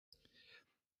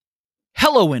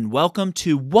Hello and welcome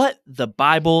to What the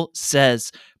Bible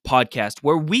Says podcast,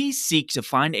 where we seek to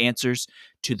find answers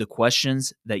to the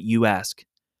questions that you ask.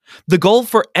 The goal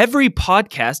for every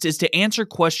podcast is to answer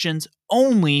questions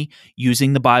only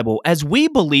using the Bible, as we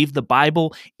believe the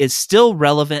Bible is still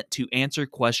relevant to answer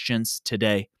questions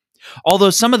today.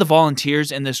 Although some of the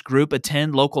volunteers in this group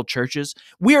attend local churches,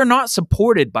 we are not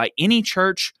supported by any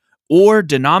church or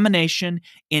denomination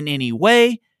in any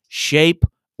way, shape,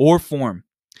 or form.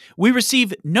 We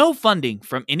receive no funding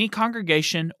from any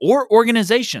congregation or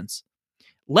organizations.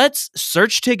 Let's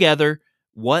search together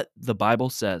what the Bible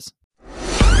says.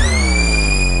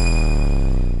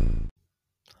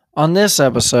 On this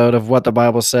episode of What the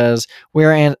Bible Says,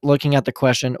 we're looking at the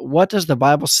question, what does the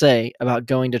Bible say about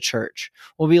going to church?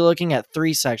 We'll be looking at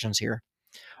three sections here.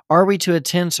 Are we to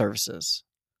attend services?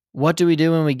 What do we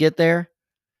do when we get there?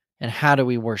 And how do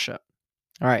we worship?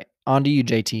 All right, on to you,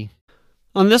 JT.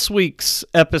 On this week's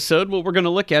episode, what we're going to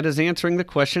look at is answering the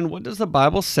question, what does the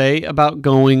Bible say about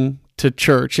going to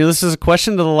church? This is a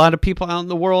question that a lot of people out in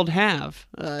the world have.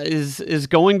 Is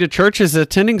going to church, is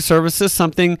attending services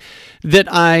something that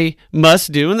I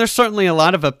must do? And there's certainly a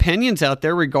lot of opinions out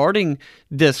there regarding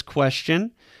this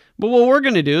question. But what we're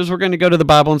going to do is we're going to go to the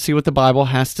Bible and see what the Bible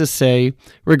has to say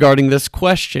regarding this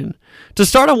question. To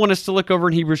start, I want us to look over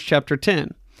in Hebrews chapter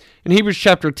 10. In Hebrews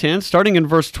chapter 10, starting in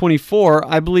verse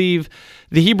 24, I believe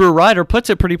the Hebrew writer puts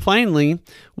it pretty plainly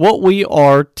what we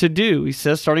are to do. He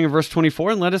says, starting in verse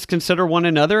 24, and let us consider one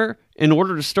another in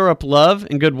order to stir up love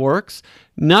and good works,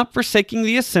 not forsaking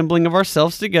the assembling of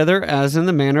ourselves together as in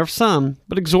the manner of some,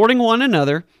 but exhorting one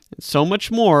another, and so much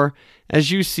more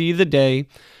as you see the day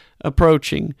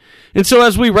approaching. And so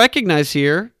as we recognize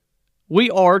here, we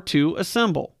are to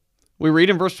assemble. We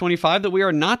read in verse 25 that we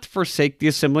are not to forsake the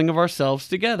assembling of ourselves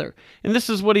together. And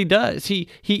this is what he does.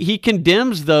 He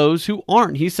condemns those who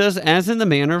aren't. He says, as in the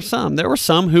manner of some. There were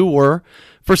some who were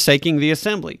forsaking the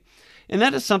assembly. And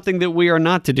that is something that we are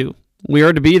not to do. We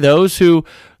are to be those who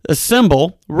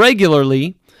assemble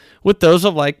regularly with those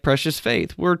of like precious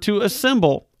faith. We're to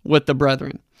assemble with the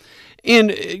brethren.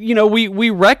 And, we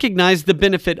recognize the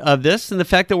benefit of this and the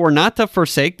fact that we're not to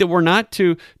forsake, that we're not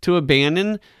to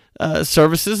abandon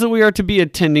services, that we are to be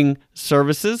attending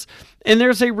services, and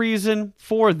there's a reason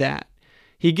for that.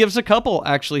 He gives a couple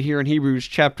actually here in Hebrews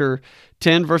chapter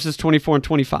 10 verses 24 and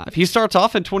 25. He starts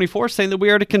off in 24 saying that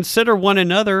we are to consider one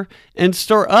another and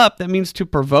stir up. That means to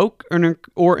provoke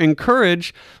or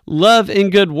encourage love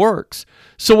and good works.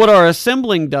 So what our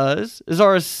assembling does is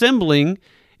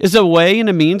is a way and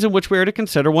a means in which we are to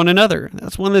consider one another.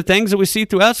 That's one of the things that we see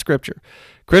throughout Scripture.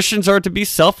 Christians are to be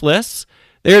selfless.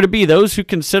 They are to be those who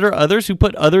consider others, who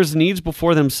put others' needs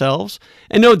before themselves.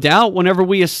 And no doubt, whenever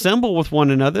we assemble with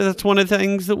one another, that's one of the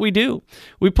things that we do.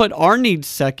 We put our needs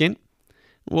second.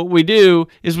 What we do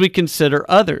is we consider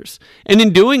others. And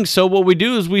in doing so, what we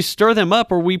do is we stir them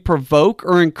up, or we provoke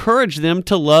or encourage them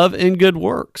to love and good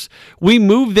works. We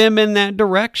move them in that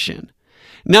direction.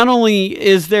 Not only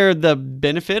is there the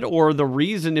benefit or the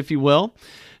reason, if you will,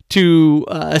 to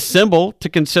assemble, to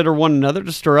consider one another,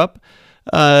 to stir up,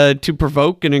 to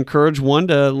provoke and encourage one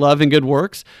to love and good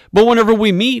works. But whenever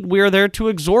we meet, we are there to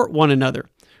exhort one another.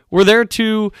 We're there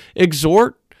to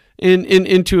exhort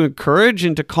and to encourage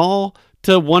and to call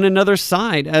to one another's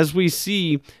side, as we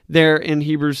see there in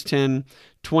Hebrews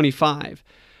 10:25.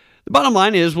 The bottom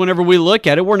line is, whenever we look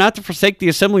at it, we're not to forsake the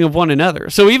assembling of one another.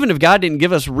 So even if God didn't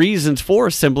give us reasons for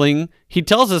assembling, he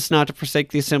tells us not to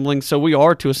forsake the assembling, so we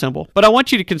are to assemble. But I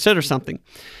want you to consider something.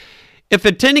 If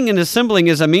attending and assembling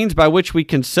is a means by which we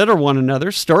consider one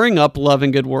another, stirring up love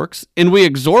and good works, and we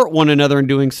exhort one another in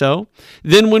doing so,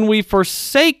 then when we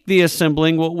forsake the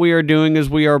assembling, what we are doing is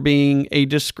we are being a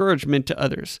discouragement to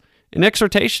others. An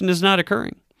exhortation is not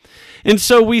occurring. And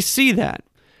so we see that.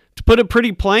 To put it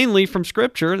pretty plainly from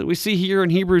Scripture that we see here in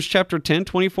Hebrews chapter 10,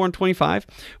 24 and 25,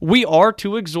 we are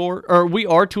to exhort, or we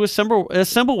are to assemble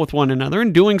with one another.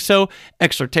 In doing so,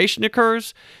 exhortation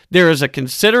occurs. There is a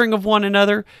considering of one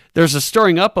another. There's a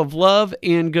stirring up of love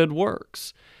and good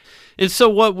works. And so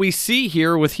what we see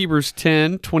here with Hebrews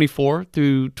 10, 24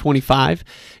 through 25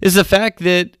 is the fact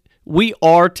that we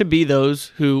are to be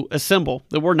those who assemble,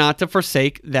 that we're not to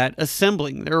forsake that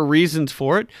assembling. There are reasons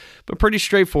for it, but pretty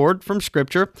straightforward from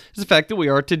Scripture is the fact that we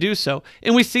are to do so.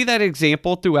 And we see that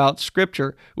example throughout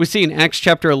Scripture. We see in Acts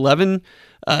chapter 11,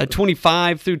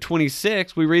 25 through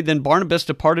 26, we read, then Barnabas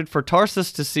departed for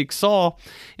Tarsus to seek Saul,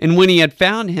 and when he had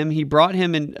found him, he brought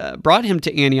him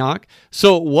to Antioch.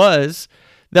 So it was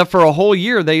that for a whole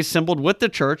year they assembled with the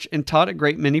church and taught a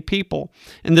great many people.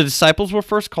 And the disciples were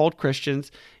first called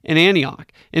Christians in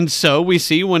Antioch. And so we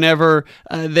see whenever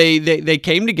they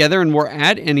came together and were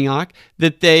at Antioch,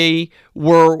 that they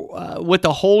were with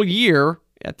a whole year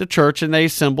at the church and they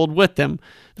assembled with them.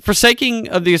 The forsaking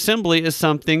of the assembly is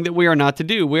something that we are not to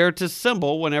do. We are to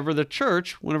assemble whenever the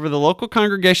church, whenever the local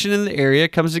congregation in the area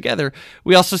comes together.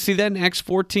 We also see that in Acts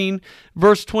 14,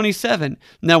 verse 27.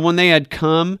 Now, when they had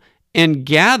come and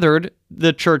gathered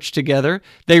the church together,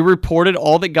 they reported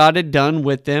all that God had done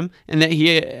with them, and that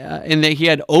he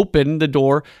had opened the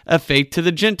door of faith to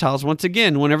the Gentiles. Once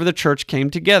again, whenever the church came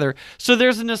together, so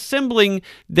there's an assembling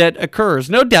that occurs.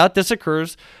 No doubt, this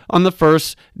occurs on the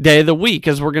first day of the week,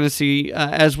 as we're going to see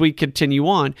as we continue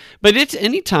on. But it's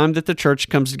any time that the church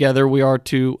comes together, we are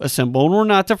to assemble, and we're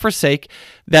not to forsake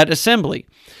that assembly.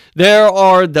 There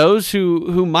are those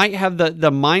who might have the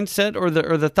mindset or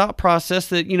the thought process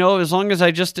that, as long as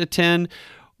I just attend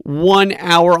 1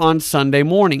 hour on Sunday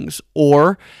mornings,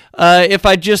 or if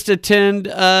I just attend,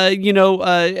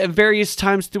 at various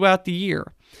times throughout the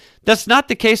year. That's not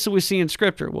the case that we see in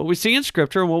Scripture. What we see in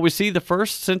Scripture and what we see the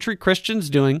first century Christians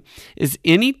doing is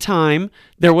any time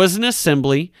there was an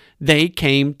assembly, they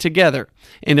came together.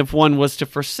 And if one was to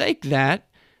forsake that,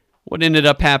 what ended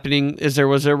up happening is there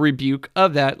was a rebuke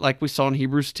of that, like we saw in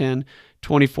Hebrews 10,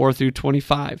 24 through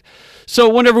 25. So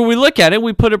whenever we look at it,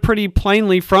 we put it pretty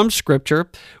plainly from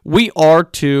Scripture. We are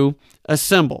to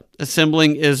assemble.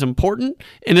 Assembling is important,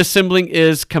 and assembling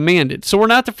is commanded. So we're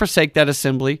not to forsake that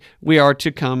assembly. We are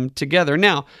to come together.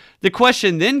 Now, the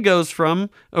question then goes from,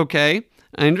 okay,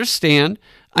 I understand,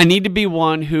 I need to be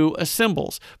one who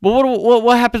assembles. But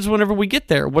what happens whenever we get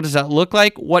there? What does that look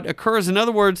like? What occurs? In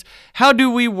other words, how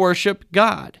do we worship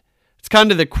God? It's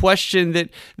kind of the question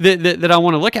that I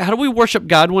want to look at. How do we worship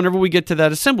God whenever we get to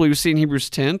that assembly? We see in Hebrews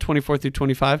 10, 24 through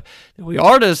 25, that we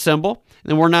are to assemble,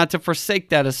 and we're not to forsake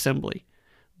that assembly.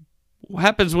 What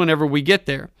happens whenever we get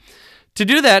there? To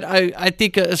do that, I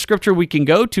think a scripture we can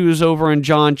go to is over in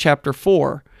John chapter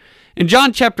 4. In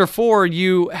John chapter 4,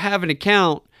 you have an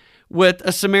account with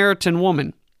a Samaritan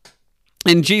woman.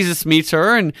 And Jesus meets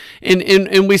her,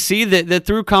 and we see that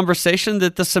through conversation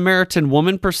that the Samaritan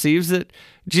woman perceives that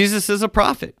Jesus is a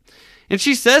prophet. And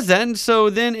she says that, and so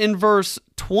then in verse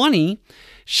 20,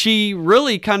 she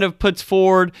really kind of puts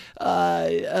forward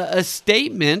a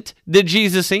statement that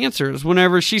Jesus answers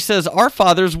whenever she says, "Our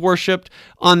fathers worshipped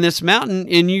on this mountain,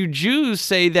 and you Jews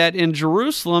say that in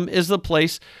Jerusalem is the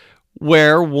place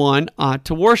where one ought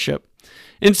to worship."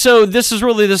 And so this is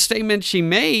really the statement she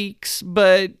makes,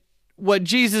 but what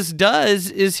Jesus does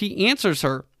is he answers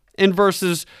her in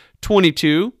verses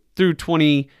 22 through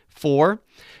 24,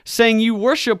 saying, "You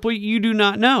worship what you do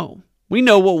not know. We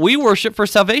know what we worship, for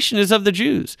salvation is of the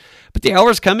Jews. But the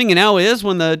hour is coming, and now is,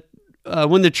 when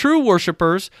the true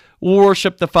worshipers will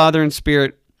worship the Father in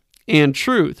spirit and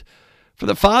truth. For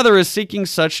the Father is seeking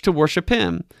such to worship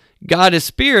him. God is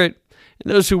spirit,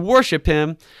 and those who worship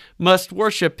him must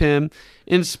worship him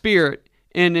in spirit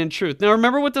and in truth." Now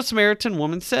remember what the Samaritan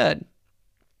woman said.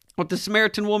 What the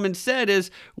Samaritan woman said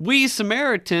is, we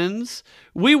Samaritans,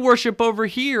 we worship over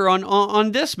here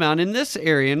on this mountain, in this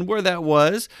area. And where that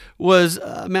was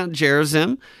Mount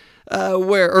Gerizim,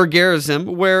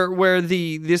 where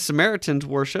the Samaritans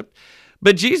worshiped.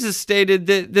 But Jesus stated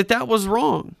that was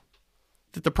wrong.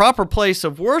 That the proper place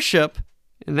of worship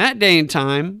in that day and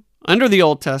time, under the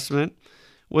Old Testament,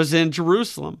 was in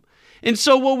Jerusalem. And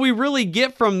so what we really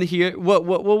get from here, what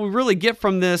we really get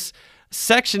from this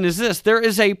section is this: there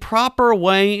is a proper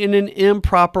way and an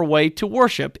improper way to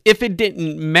worship. If it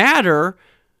didn't matter,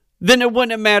 then it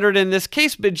wouldn't have mattered in this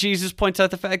case. But Jesus points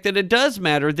out the fact that it does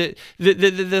matter, that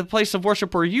the place of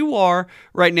worship where you are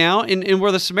right now and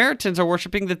where the Samaritans are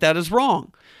worshiping, that is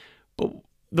wrong. But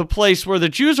the place where the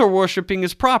Jews are worshiping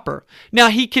is proper. Now,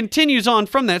 he continues on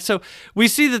from that. So we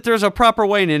see that there's a proper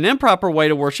way and an improper way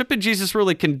to worship, and Jesus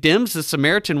really condemns the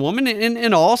Samaritan woman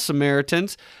and all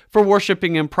Samaritans for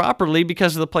worshiping improperly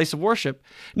because of the place of worship.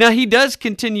 Now, he does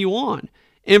continue on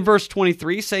in verse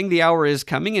 23, saying, "The hour is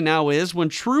coming, and now is, when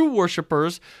true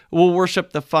worshipers will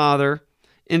worship the Father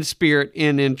in spirit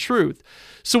and in truth."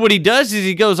 So what he does is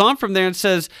he goes on from there and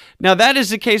says, now that is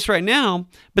the case right now,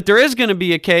 but there is going to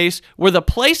be a case where the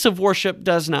place of worship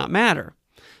does not matter.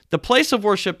 The place of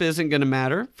worship isn't going to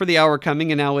matter, for the hour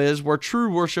coming and now is, where true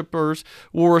worshipers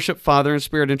will worship Father in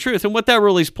spirit and truth. And what that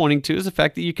really is pointing to is the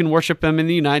fact that you can worship him in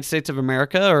the United States of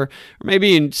America, or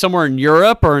maybe somewhere in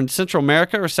Europe or in Central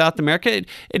America or South America.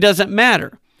 It doesn't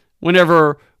matter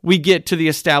whenever we get to the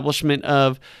establishment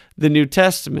of the New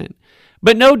Testament.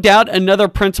 But no doubt another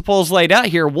principle is laid out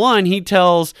here. One, he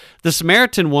tells the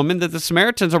Samaritan woman that the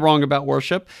Samaritans are wrong about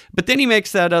worship, but then he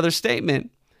makes that other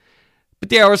statement. But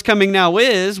the hour is coming now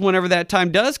is, whenever that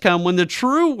time does come, when the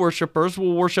true worshipers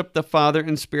will worship the Father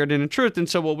in spirit and in truth. And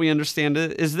so what we understand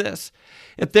is this.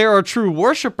 If there are true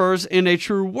worshipers in a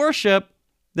true worship,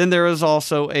 then there is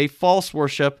also a false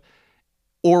worship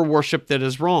or worship that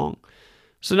is wrong.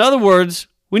 So in other words,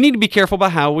 we need to be careful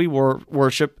about how we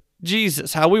worship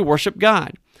Jesus, how we worship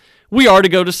God. We are to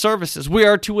go to services. We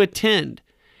are to attend.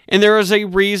 And there is a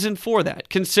reason for that,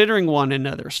 considering one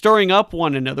another, stirring up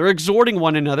one another, exhorting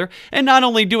one another, and not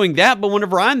only doing that, but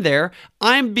whenever I'm there,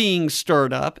 I'm being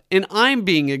stirred up and I'm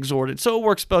being exhorted. So it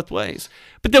works both ways.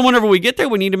 But then whenever we get there,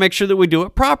 we need to make sure that we do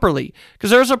it properly,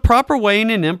 because there's a proper way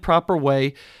and an improper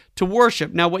way to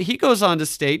worship. Now, what he goes on to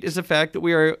state is the fact that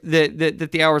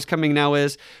that the hour is coming now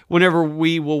is whenever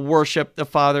we will worship the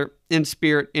Father in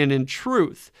spirit and in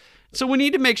truth. So we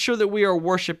need to make sure that we are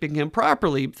worshiping him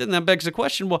properly. But then that begs the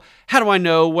question, well, how do I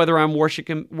know whether I'm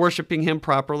worshiping him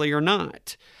properly or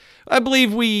not? I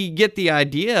believe we get the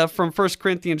idea from 1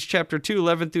 Corinthians chapter 2,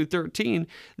 11 through 13,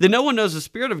 that no one knows the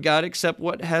Spirit of God except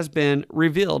what has been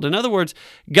revealed. In other words,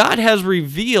 God has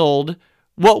revealed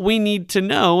what we need to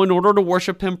know in order to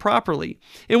worship him properly.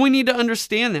 And we need to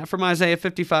understand that from Isaiah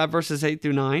 55, verses 8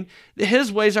 through 9, that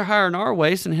his ways are higher than our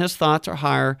ways and his thoughts are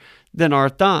higher than our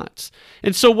thoughts.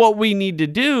 And so what we need to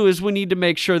do is we need to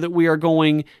make sure that we are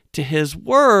going to his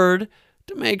word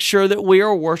to make sure that we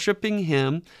are worshiping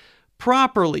him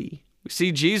properly. We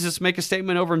see Jesus make a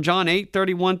statement over in John 8,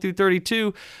 31 through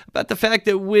 32 about the fact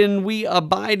that when we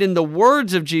abide in the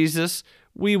words of Jesus,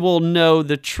 we will know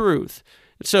the truth.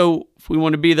 So if we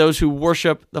want to be those who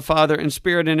worship the Father in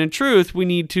spirit and in truth, we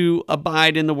need to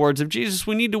abide in the words of Jesus.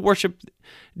 We need to worship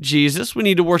Jesus. We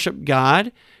need to worship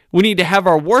God. We need to have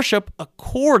our worship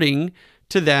according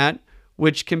to that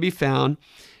which can be found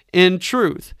in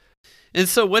truth. And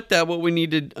so with that, what we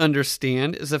need to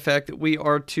understand is the fact that we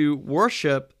are to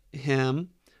worship him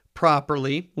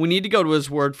properly. We need to go to his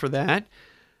word for that.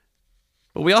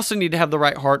 But we also need to have the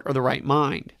right heart or the right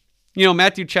mind. You know,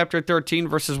 Matthew chapter 13,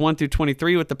 verses 1 through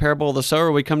 23, with the parable of the sower,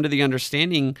 we come to the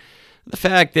understanding the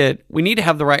fact that we need to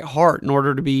have the right heart in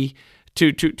order to be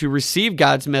to receive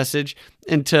God's message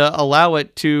and to allow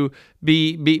it to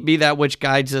be that which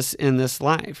guides us in this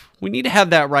life. We need to have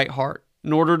that right heart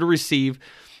in order to receive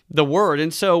the word.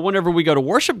 And so whenever we go to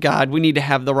worship God, we need to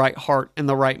have the right heart and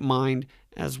the right mind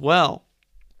as well.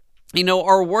 You know,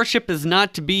 our worship is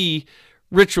not to be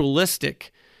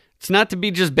ritualistic. It's not to be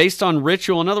just based on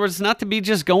ritual. In other words, it's not to be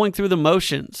just going through the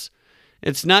motions.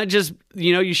 It's not just,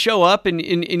 you know, you show up and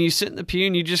you sit in the pew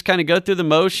and you just kind of go through the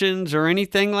motions or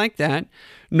anything like that.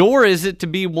 Nor is it to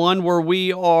be one where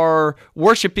we are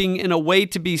worshiping in a way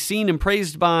to be seen and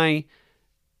praised by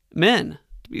men,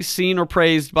 to be seen or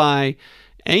praised by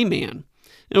a man.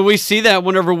 And we see that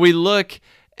whenever we look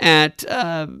at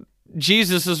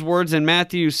Jesus' words in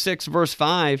Matthew 6, verse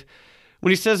 5,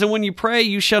 when he says, "And when you pray,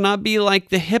 you shall not be like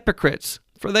the hypocrites,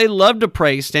 for they love to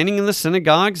pray, standing in the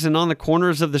synagogues and on the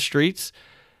corners of the streets,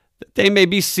 that they may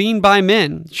be seen by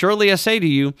men. Surely I say to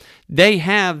you, they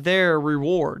have their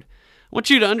reward." I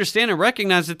want you to understand and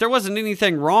recognize that there wasn't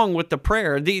anything wrong with the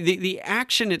prayer. The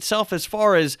action itself, as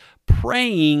far as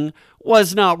praying,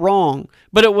 was not wrong,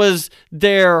 but it was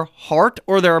their heart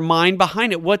or their mind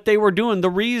behind it, what they were doing,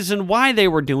 the reason why they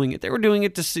were doing it. They were doing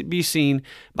it to be seen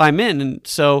by men, and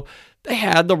so they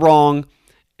had the wrong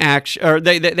action, or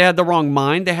they had the wrong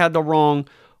mind, they had the wrong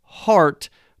heart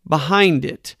behind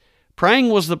it. Praying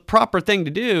was the proper thing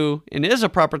to do and is a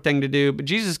proper thing to do, but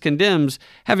Jesus condemns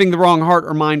having the wrong heart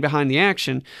or mind behind the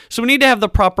action. So we need to have the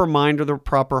proper mind or the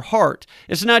proper heart.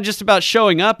 It's not just about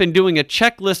showing up and doing a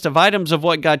checklist of items of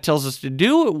what God tells us to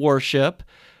do at worship,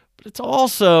 but it's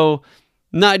also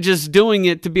not just doing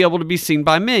it to be able to be seen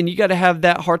by men. You got to have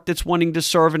that heart that's wanting to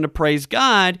serve and to praise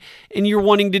God, and you're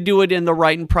wanting to do it in the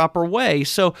right and proper way.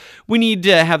 So we need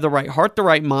to have the right heart, the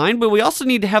right mind, but we also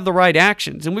need to have the right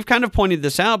actions. And we've kind of pointed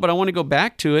this out, but I want to go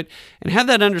back to it and have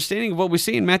that understanding of what we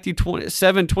see in Matthew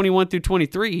 7, 21 through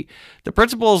 23. The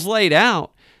principle is laid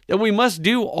out that we must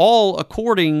do all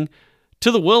according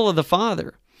to the will of the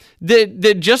Father.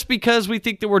 That just because we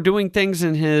think that we're doing things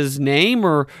in his name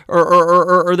or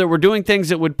that we're doing things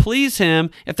that would please him,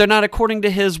 if they're not according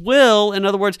to his will, in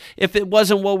other words, if it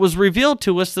wasn't what was revealed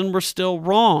to us, then we're still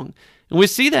wrong. And we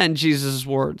see that in Jesus'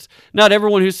 words. "Not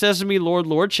everyone who says to me, 'Lord,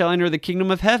 Lord,' shall enter the kingdom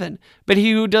of heaven, but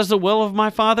he who does the will of my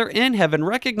Father in heaven."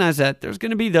 Recognize that. There's going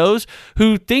to be those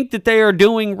who think that they are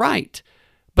doing right,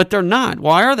 but they're not.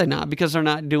 Why are they not? Because they're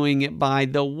not doing it by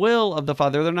the will of the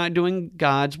Father. They're not doing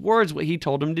God's words, what he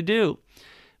told them to do.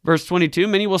 Verse 22,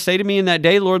 many will say to me in that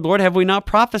day, Lord, Lord, have we not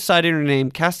prophesied in your name,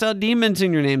 cast out demons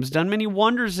in your name, done many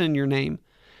wonders in your name?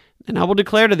 And I will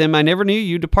declare to them, I never knew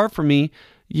you. Depart from me,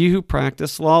 you who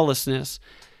practice lawlessness.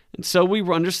 And so we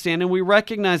understand and we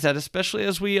recognize that, especially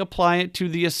as we apply it to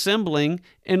the assembling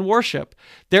and worship.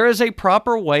 There is a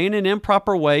proper way and an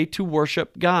improper way to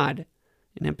worship God.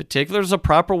 And in particular, there's a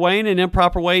proper way and an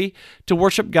improper way to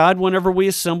worship God whenever we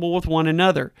assemble with one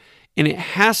another. And it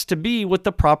has to be with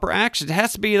the proper actions. It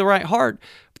has to be the right heart.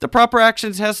 But the proper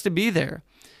actions has to be there.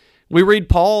 We read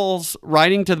Paul's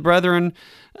writing to the brethren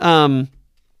in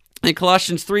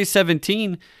Colossians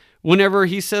 3:17, whenever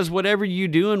he says, whatever you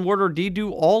do in word or deed,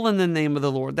 do all in the name of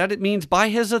the Lord. That it means by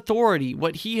his authority.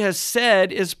 What he has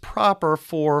said is proper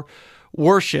for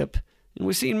worship. And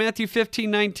we see in Matthew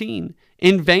 15:19,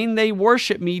 in vain they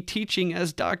worship me, teaching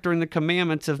as doctrine the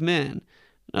commandments of men.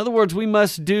 In other words, we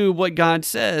must do what God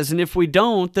says, and if we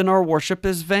don't, then our worship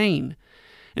is vain.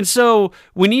 And so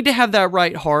we need to have that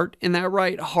right heart, and that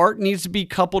right heart needs to be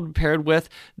coupled, paired with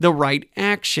the right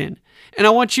action. And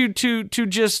I want you to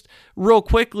just real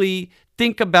quickly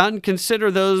think about and consider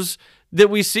those that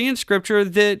we see in Scripture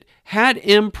that had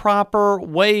improper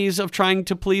ways of trying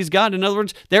to please God. In other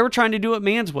words, they were trying to do it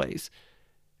man's ways.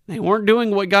 They weren't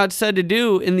doing what God said to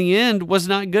do. In the end, was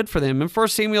not good for them. In 1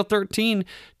 Samuel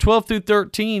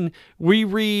 13:12-13, we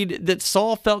read that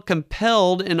Saul felt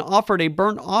compelled and offered a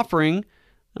burnt offering.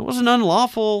 That was an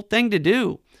unlawful thing to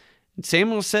do. And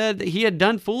Samuel said that he had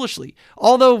done foolishly.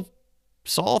 Although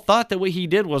Saul thought that what he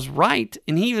did was right,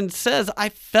 and he even says, I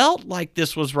felt like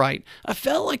this was right. I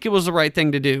felt like it was the right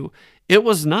thing to do. It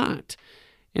was not.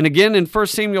 And again, in 1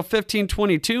 Samuel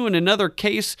 15:22, in another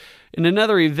case, in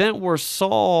another event where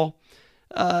Saul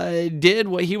did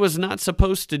what he was not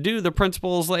supposed to do, the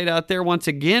principle is laid out there once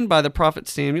again by the prophet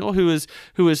Samuel, who is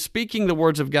speaking the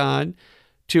words of God.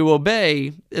 To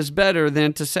obey is better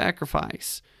than to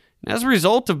sacrifice. And as a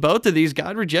result of both of these,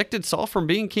 God rejected Saul from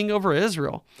being king over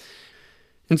Israel.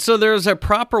 And so there's a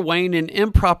proper way and an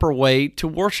improper way to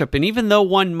worship. And even though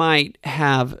one might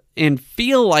have and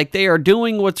feel like they are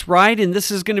doing what's right and this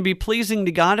is going to be pleasing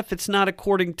to God, if it's not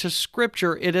according to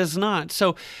Scripture, it is not.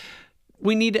 So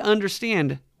we need to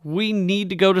understand, we need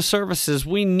to go to services.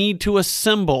 We need to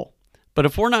assemble. But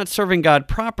if we're not serving God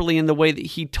properly in the way that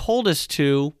He told us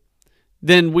to,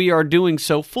 then we are doing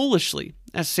so foolishly,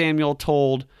 as Samuel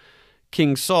told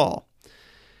King Saul.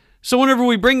 So whenever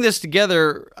we bring this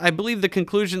together, I believe the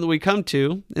conclusion that we come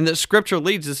to, and that Scripture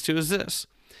leads us to, is this.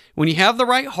 When you have the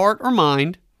right heart or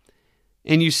mind,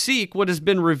 and you seek what has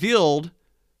been revealed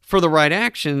for the right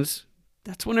actions,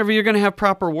 that's whenever you're going to have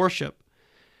proper worship.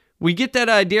 We get that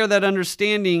idea, that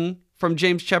understanding from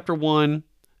James chapter 1,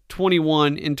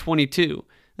 21 and 22.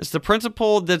 It's the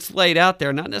principle that's laid out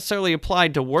there, not necessarily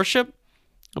applied to worship,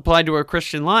 applied to our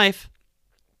Christian life,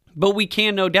 but we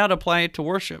can no doubt apply it to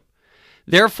worship.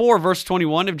 Therefore, verse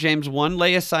 21 of James 1,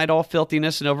 lay aside all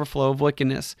filthiness and overflow of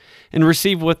wickedness, and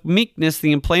receive with meekness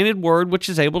the implanted word which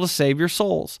is able to save your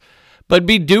souls. But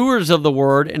be doers of the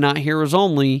word and not hearers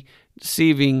only,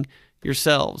 deceiving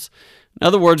yourselves. In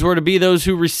other words, we're to be those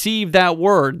who receive that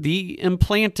word, the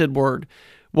implanted word.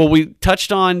 Well, we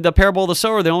touched on the parable of the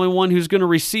sower. The only one who's going to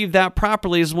receive that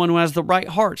properly is one who has the right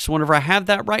heart. So whenever I have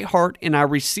that right heart and I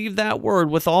receive that word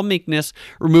with all meekness,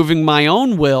 removing my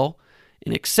own will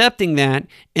and accepting that,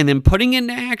 and then putting it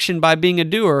into action by being a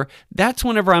doer, that's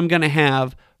whenever I'm going to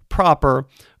have proper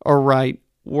or right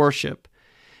worship.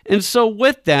 And so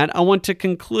with that, I want to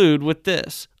conclude with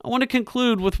this. I want to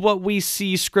conclude with what we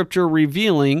see Scripture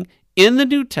revealing in the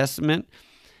New Testament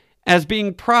as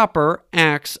being proper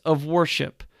acts of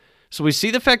worship. So we see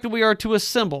the fact that we are to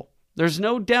assemble. There's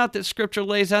no doubt that Scripture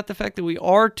lays out the fact that we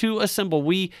are to assemble.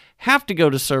 We have to go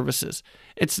to services.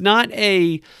 It's not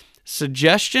a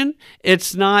suggestion.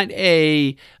 It's not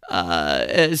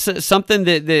something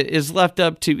that is left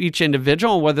up to each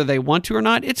individual, whether they want to or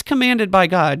not. It's commanded by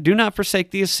God. Do not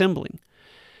forsake the assembling.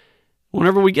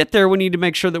 Whenever we get there, we need to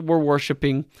make sure that we're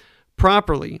worshiping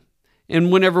properly.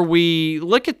 And whenever we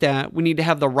look at that, we need to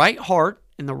have the right heart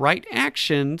and the right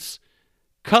actions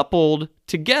coupled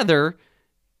together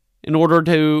in order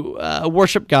to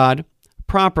worship God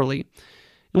properly.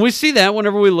 And we see that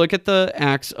whenever we look at the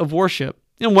acts of worship.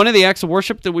 And one of the acts of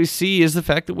worship that we see is the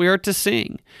fact that we are to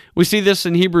sing. We see this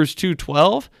in Hebrews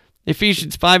 2:12,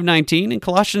 Ephesians 5:19, and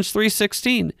Colossians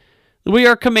 3:16. We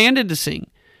are commanded to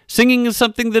sing. Singing is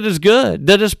something that is good,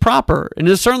 that is proper, and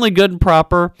is certainly good and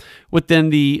proper within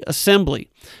the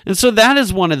assembly. And so that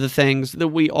is one of the things that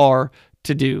we are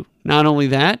to do. Not only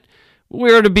that,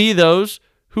 we are to be those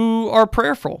who are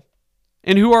prayerful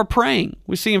and who are praying.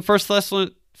 We see in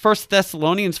 1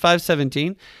 Thessalonians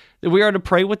 5:17 that we are to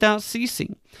pray without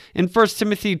ceasing. In 1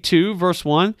 Timothy 2, verse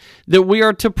 1, that we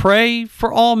are to pray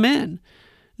for all men.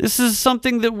 This is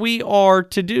something that we are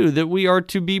to do, that we are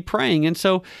to be praying. And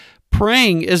so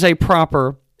praying is a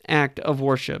proper act of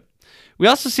worship. We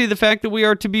also see the fact that we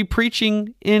are to be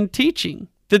preaching and teaching,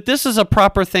 that this is a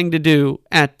proper thing to do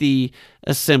at the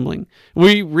assembling.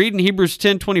 We read in Hebrews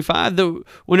 10:25 that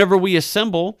whenever we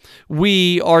assemble,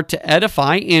 we are to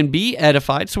edify and be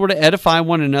edified. So we're to edify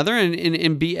one another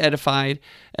and be edified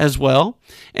as well.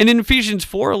 And in Ephesians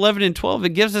 4:11 and 12, it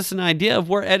gives us an idea of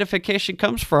where edification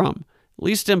comes from, at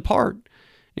least in part.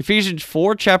 Ephesians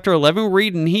 4, chapter 11, we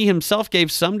read, and he himself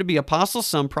gave some to be apostles,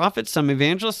 some prophets, some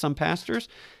evangelists, some pastors,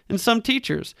 and some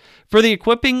teachers, for the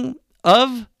equipping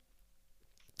of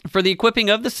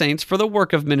the saints, for the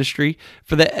work of ministry,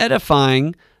 for the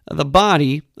edifying of the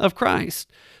body of Christ.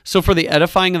 So for the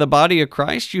edifying of the body of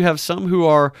Christ, you have some who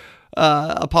are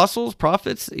apostles,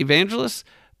 prophets, evangelists,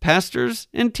 pastors,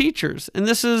 and teachers. And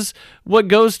this is what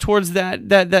goes towards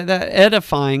that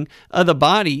edifying of the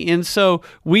body. And so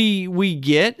we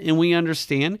get and we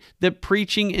understand that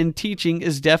preaching and teaching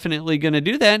is definitely going to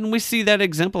do that. And we see that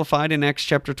exemplified in Acts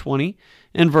chapter 20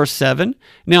 and verse 7.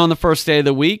 Now on the first day of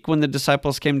the week, when the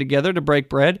disciples came together to break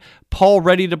bread, Paul,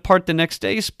 ready to depart the next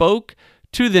day, spoke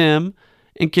to them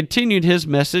and continued his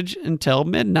message until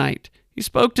midnight. He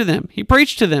spoke to them. He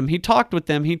preached to them. He talked with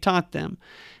them. He taught them.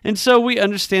 And so we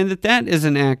understand that that is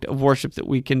an act of worship that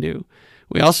we can do.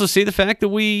 We also see the fact that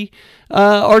we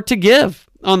are to give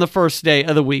on the first day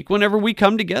of the week whenever we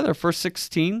come together. 1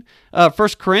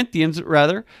 Corinthians,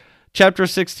 chapter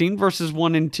 16, verses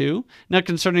 1 and 2. Now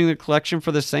concerning the collection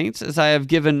for the saints, as I have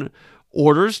given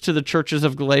orders to the churches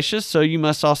of Galatia, so you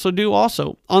must also do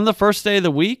also. On the first day of the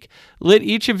week, let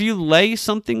each of you lay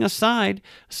something aside,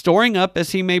 storing up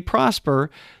as he may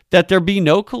prosper, that there be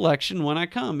no collection when I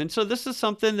come. And so this is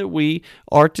something that we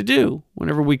are to do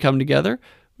whenever we come together,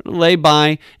 lay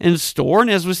by and store. And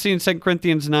as we see in 2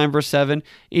 Corinthians 9, verse 7,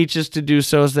 each is to do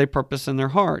so as they purpose in their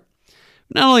heart.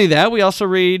 Not only that, we also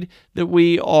read that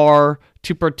we are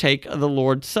to partake of the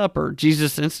Lord's Supper.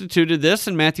 Jesus instituted this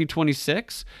in Matthew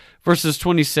 26, verses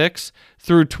 26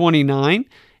 through 29.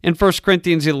 In 1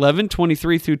 Corinthians 11,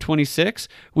 23 through 26,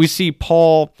 we see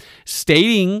Paul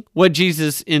stating what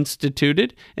Jesus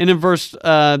instituted. And in verse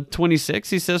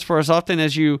 26, he says, for as often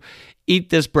as you eat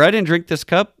this bread and drink this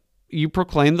cup, you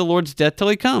proclaim the Lord's death till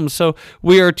he comes. So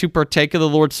we are to partake of the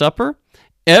Lord's Supper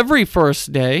every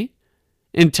first day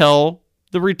until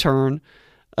the return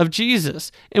of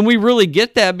Jesus. And we really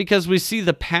get that because we see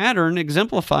the pattern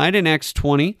exemplified in Acts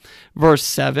 20, verse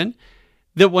 7,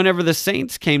 that whenever the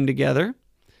saints came together,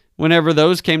 whenever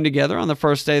those came together on the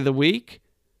first day of the week,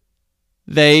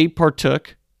 they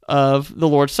partook of the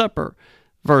Lord's Supper.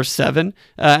 Verse 7,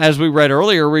 as we read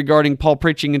earlier regarding Paul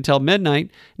preaching until midnight,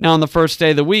 now on the first day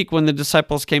of the week, when the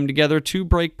disciples came together to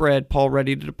break bread, Paul,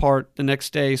 ready to depart the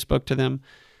next day, spoke to them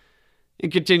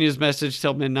and continued his message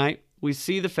till midnight. We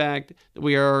see the fact that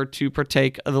we are to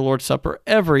partake of the Lord's Supper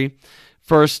every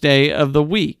first day of the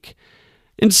week.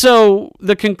 And so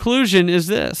the conclusion is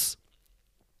this.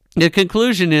 The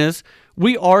conclusion is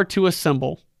we are to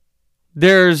assemble.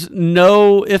 There's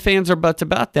no ifs, ands, or buts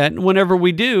about that. And whenever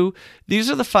we do, these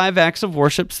are the 5 acts of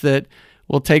worships that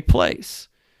will take place.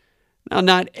 Now,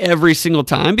 not every single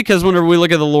time, because whenever we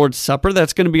look at the Lord's Supper,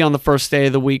 that's going to be on the first day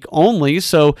of the week only.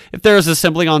 So if there is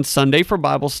assembly on Sunday for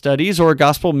Bible studies or a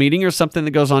gospel meeting or something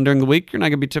that goes on during the week, you're not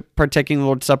going to be partaking in the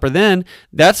Lord's Supper then.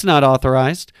 That's not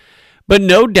authorized. But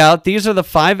no doubt, these are the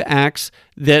 5 acts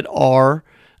that are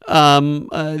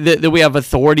that we have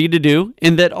authority to do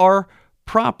and that are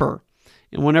proper.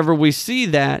 And whenever we see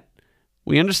that,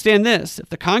 we understand this. If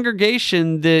the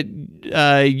congregation that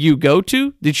you go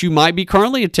to, that you might be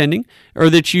currently attending, or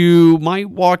that you might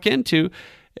walk into,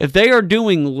 if they are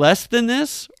doing less than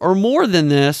this or more than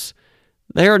this,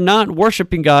 they are not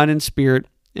worshiping God in spirit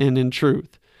and in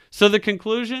truth. So the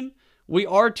conclusion, we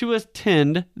are to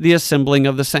attend the assembling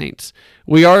of the saints.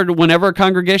 We are, whenever a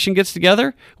congregation gets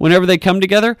together, whenever they come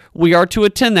together, we are to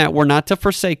attend that. We're not to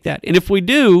forsake that. And if we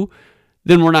do,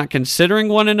 then we're not considering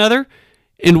one another.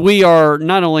 And we are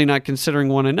not only not considering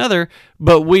one another,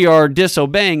 but we are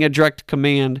disobeying a direct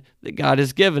command that God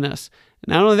has given us.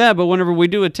 Not only that, but whenever we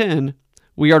do attend,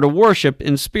 we are to worship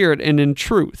in spirit and in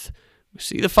truth. We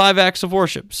see the 5 acts of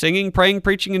worship: singing, praying,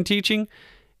 preaching, and teaching,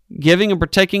 giving and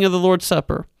partaking of the Lord's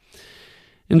Supper.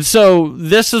 And so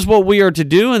this is what we are to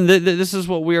do, and this is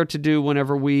what we are to do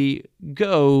whenever we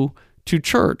go to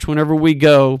church, whenever we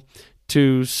go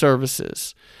to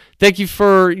services. Thank you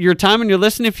for your time and your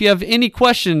listening. If you have any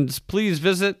questions, please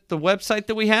visit the website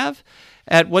that we have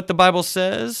at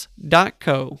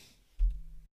whatthebiblesays.co.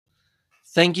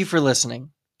 Thank you for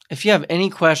listening. If you have any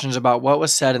questions about what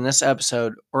was said in this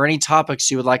episode or any topics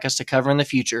you would like us to cover in the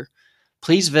future,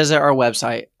 please visit our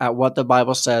website at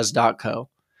whatthebiblesays.co,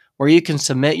 where you can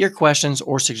submit your questions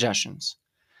or suggestions.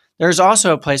 There is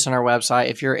also a place on our website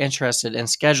if you're interested in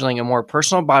scheduling a more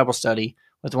personal Bible study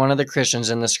with one of the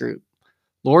Christians in this group.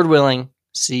 Lord willing,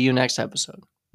 see you next episode.